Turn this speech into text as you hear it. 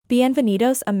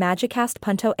Bienvenidos a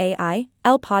Magicast.ai,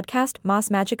 el podcast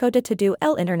más mágico de todo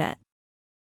el internet.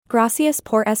 Gracias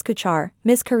por escuchar,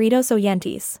 mis queridos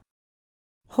oyentes.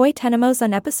 Hoy tenemos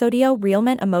un episodio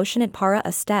realmente emocionante para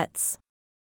ustedes.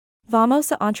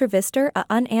 Vamos a entrevistar a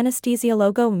un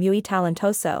anestesiólogo muy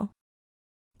talentoso.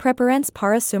 Prepárense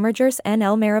para sumergirse en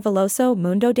el maravilloso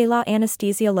mundo de la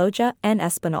anestesiología en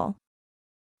español.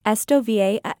 Esto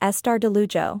va a estar de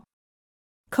lujo.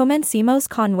 Comencemos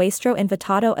con nuestro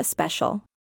invitado especial.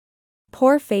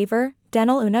 Por favor,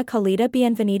 denle una cálida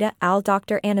bienvenida al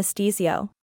Dr.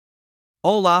 Anesthesio.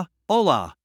 Hola,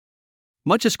 hola.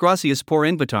 Muchas gracias por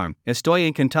invitarme. Estoy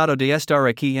encantado de estar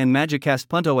aquí en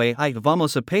Magicast.ai.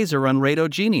 Vamos a pasar un rato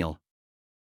genial.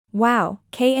 Wow,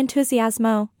 qué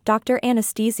entusiasmo, Dr.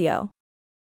 Anesthesio.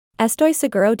 Estoy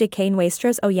seguro de que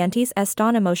nuestros oyentes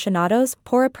están emocionados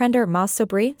por aprender más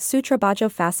sobre su trabajo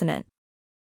fascinante.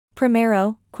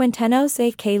 Primero, cuéntenos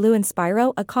qué lo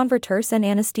inspiró a convertirse en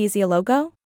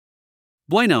anestesiólogo.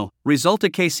 Bueno, resulta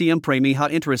que siempre me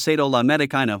ha interesado la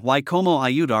medicina y cómo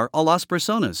ayudar a las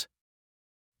personas.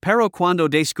 Pero cuando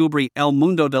descubrí el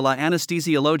mundo de la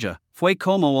anestesiología, fue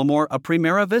como amor a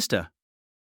primera vista.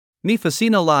 Me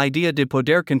fascina la idea de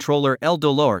poder controlar el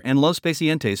dolor en los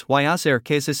pacientes y hacer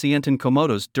que se sientan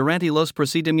cómodos durante los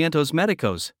procedimientos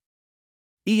médicos.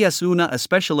 Y es una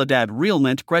especialidad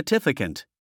realmente gratificante.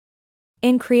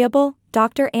 Increíble,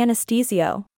 Dr.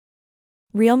 Anesthesio.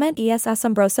 Realmente es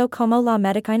asombroso como la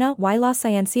medicina y la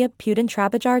ciencia pueden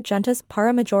trabajar juntas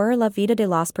para mejorar la vida de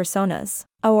las personas.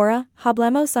 Ahora,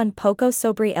 hablemos un poco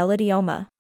sobre el idioma.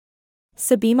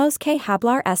 Sabemos que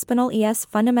hablar español es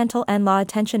fundamental en la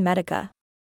atención médica.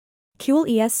 ¿Cuál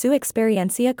es su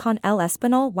experiencia con el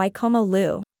español y cómo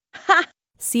lo ha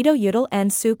sido útil en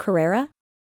su carrera?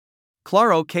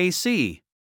 Claro que sí.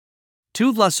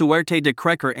 Tuve la suerte de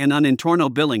crecer en un entorno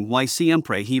bilingüe y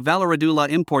siempre he valorado la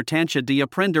importancia de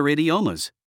aprender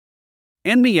idiomas.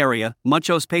 En mi área,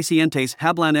 muchos pacientes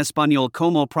hablan español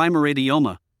como primer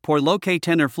idioma, por lo que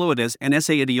tener fluidez en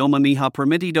ese idioma me ha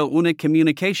permitido una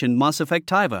comunicación más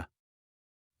efectiva.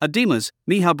 Además,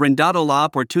 me ha brindado la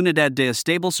oportunidad de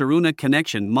establecer una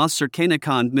conexión más cercana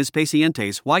con mis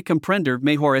pacientes y comprender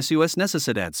mejor sus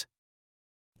necesidades.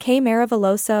 Qué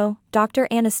maravilloso, Dr.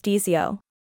 Anesthesio.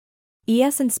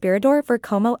 Es inspirador ver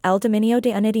cómo el dominio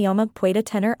de un idioma puede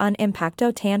tener un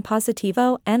impacto tan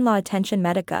positivo en la atención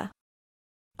médica.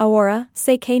 Ahora,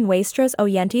 sé que nuestros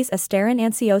oyentes estarán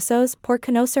ansiosos por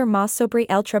conocer más sobre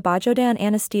el trabajo de un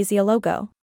anestesiólogo.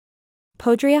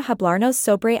 ¿Podría hablarnos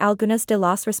sobre algunas de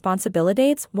las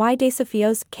responsabilidades y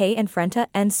desafíos que enfrenta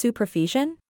en su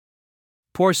profesión?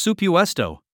 Por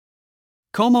supuesto.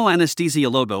 Como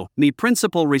anestesiólogo, mi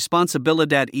principal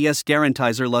responsabilidad es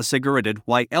garantizar la seguridad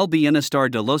y el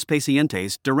bienestar de los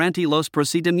pacientes durante los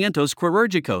procedimientos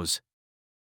quirúrgicos.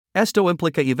 Esto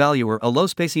implica evaluar a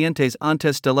los pacientes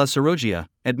antes de la cirugía,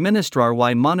 administrar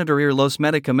y monitorear los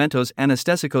medicamentos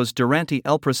anestésicos durante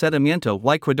el procedimiento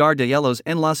y cuidar de ellos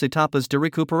en las etapas de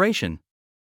recuperación.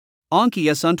 Aunque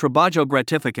es un trabajo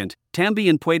gratificante,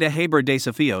 también puede haber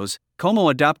desafíos, como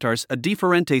adaptarse a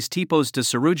diferentes tipos de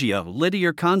cirugía o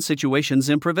lidiar con situaciones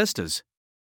imprevistas.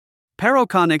 Pero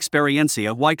con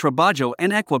experiencia y trabajo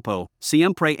en equipo,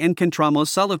 siempre encontramos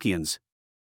soluciones.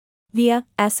 Via,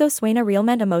 eso suena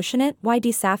realmente emocionante y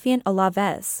desafiante a la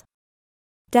vez.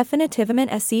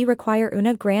 Definitivamente así requiere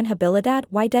una gran habilidad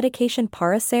y dedicación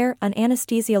para ser un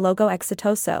anestesiólogo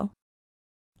exitoso.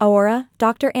 Ahora,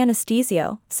 Dr.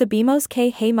 Anesthesio, sabemos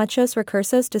que hay muchos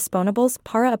recursos disponibles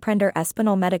para aprender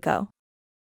español médico.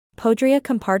 ¿Podría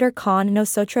compartir con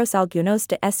nosotros algunos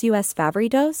de sus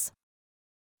favoritos?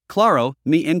 Claro,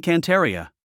 me encantaría.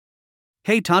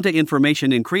 Hay tanta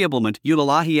información increíblemente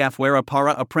útil afuera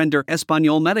para aprender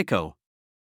español médico.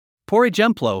 Por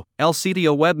ejemplo, el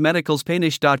sitio web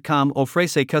medicalspanish.com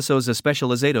ofrece cursos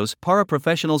especializados para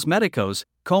profesionales médicos,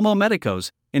 como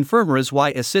médicos, enfermeras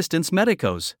y asistentes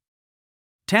médicos.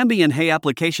 También hay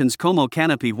aplicaciones como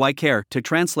Canopy y Care to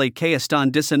translate que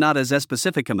están diseñadas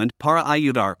específicamente para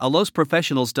ayudar a los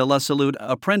profesionales de la salud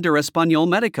a aprender español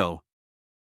médico.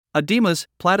 Además,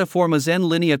 plataformas en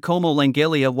línea como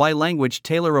Langalia y Language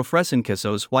Tailor ofrecen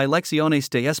cursos y lecciones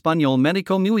de español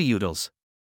médico muy útiles.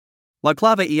 La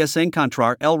clave es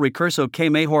encontrar el recurso que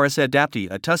mejor se adapte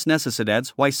a tus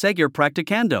necesidades y seguir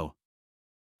practicando.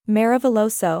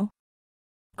 Maravilloso.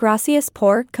 Gracias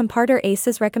por compartir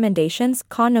esas recomendaciones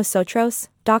con nosotros,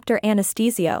 Dr.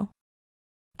 Anesthesio.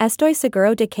 Estoy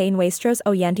seguro de que nuestros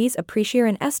oyentes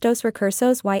apreciarán estos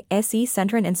recursos y se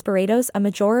sentirán inspirados a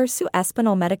mejorar su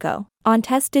español médico.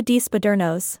 Antes de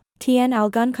despedirnos, Tien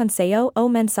algún consejo o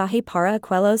mensaje para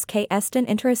aquellos que están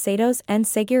interesados en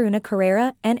seguir una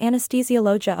carrera en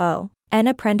anesthesiología o en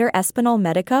aprender español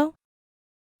médico?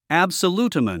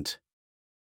 Absolutamente.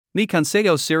 Mi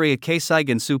consejo sería que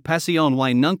sigan su pasión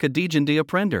y nunca dejen de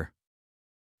aprender.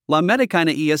 La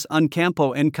medicina es un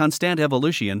campo en constante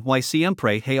evolución y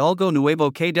siempre hay algo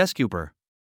nuevo que descubrir.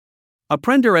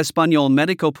 Aprender español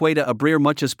médico puede abrir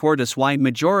muchas puertas y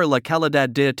mejorar la calidad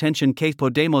de atención que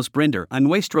podemos brindar a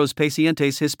nuestros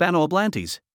pacientes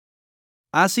hispanohablantes.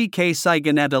 Así que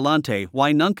sigan adelante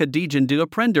y nunca dejen de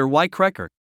aprender y crecer.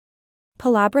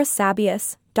 Palabras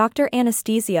sabias, Dr.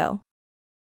 Anesthesio.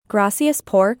 Gracias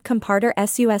por compartir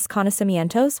sus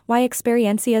conocimientos y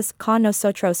experiencias con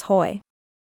nosotros hoy.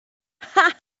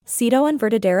 ¡Ja! Sido un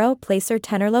verdadero placer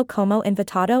tenerlo como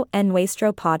invitado en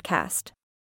nuestro podcast.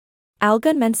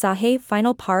 ¿Algún mensaje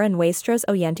final para nuestros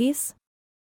oyentes?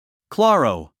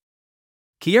 Claro.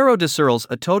 Quiero decirles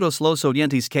a todos los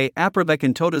oyentes que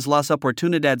aprovechen todas las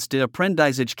oportunidades de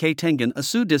aprendizaje que tengan a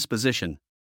su disposición.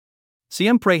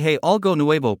 Siempre hay algo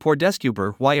nuevo por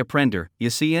descubrir y aprender,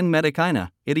 ya sea en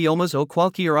medicina, idiomas o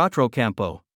cualquier otro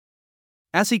campo.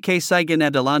 Así que sigan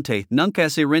adelante, nunca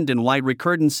se rinden y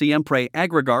recuerden siempre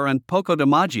agregar un poco de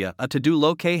magia a todo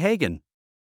lo que hagan.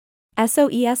 Eso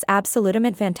es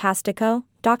absolutamente fantástico,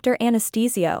 Dr.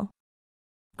 Anesthesio.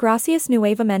 Gracias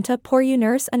nuevamente por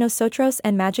unirse a nosotros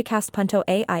en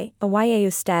magicast.ai, y a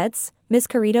ustedes, mis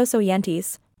queridos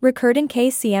oyentes. Recuerden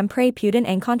que siempre pueden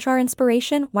encontrar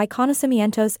inspiración y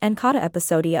conocimientos en cada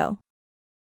episodio.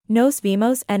 Nos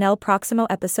vemos en el próximo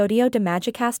episodio de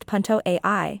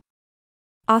magicast.ai.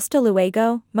 Hasta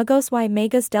luego, magos y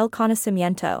megas del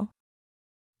conocimiento.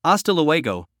 Hasta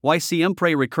luego, y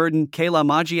siempre recuerden que la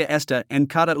magia está en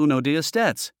cada uno de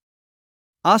ustedes.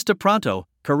 Hasta pronto,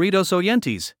 queridos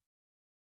oyentes.